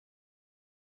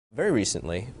Very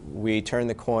recently, we turned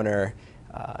the corner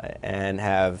and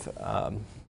have,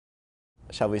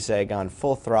 shall we say, gone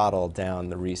full throttle down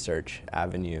the research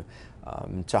avenue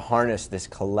to harness this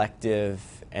collective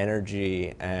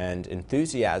energy and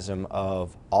enthusiasm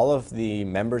of all of the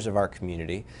members of our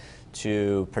community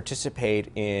to participate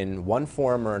in one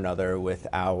form or another with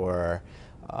our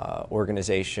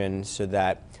organization, so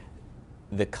that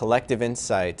the collective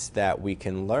insights that we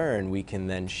can learn, we can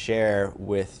then share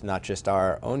with not just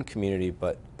our own community,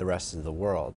 but the rest of the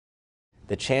world.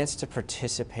 The chance to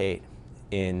participate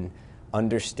in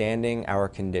understanding our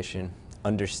condition,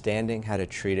 understanding how to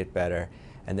treat it better,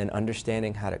 and then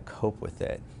understanding how to cope with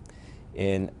it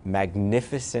in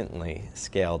magnificently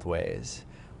scaled ways,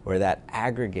 where that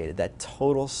aggregated, that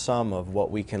total sum of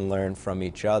what we can learn from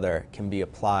each other can be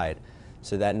applied,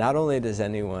 so that not only does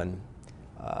anyone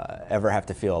ever have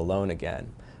to feel alone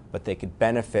again, but they could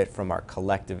benefit from our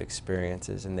collective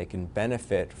experiences, and they can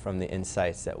benefit from the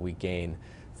insights that we gain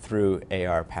through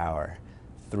AR Power,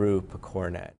 through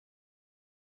PCORI.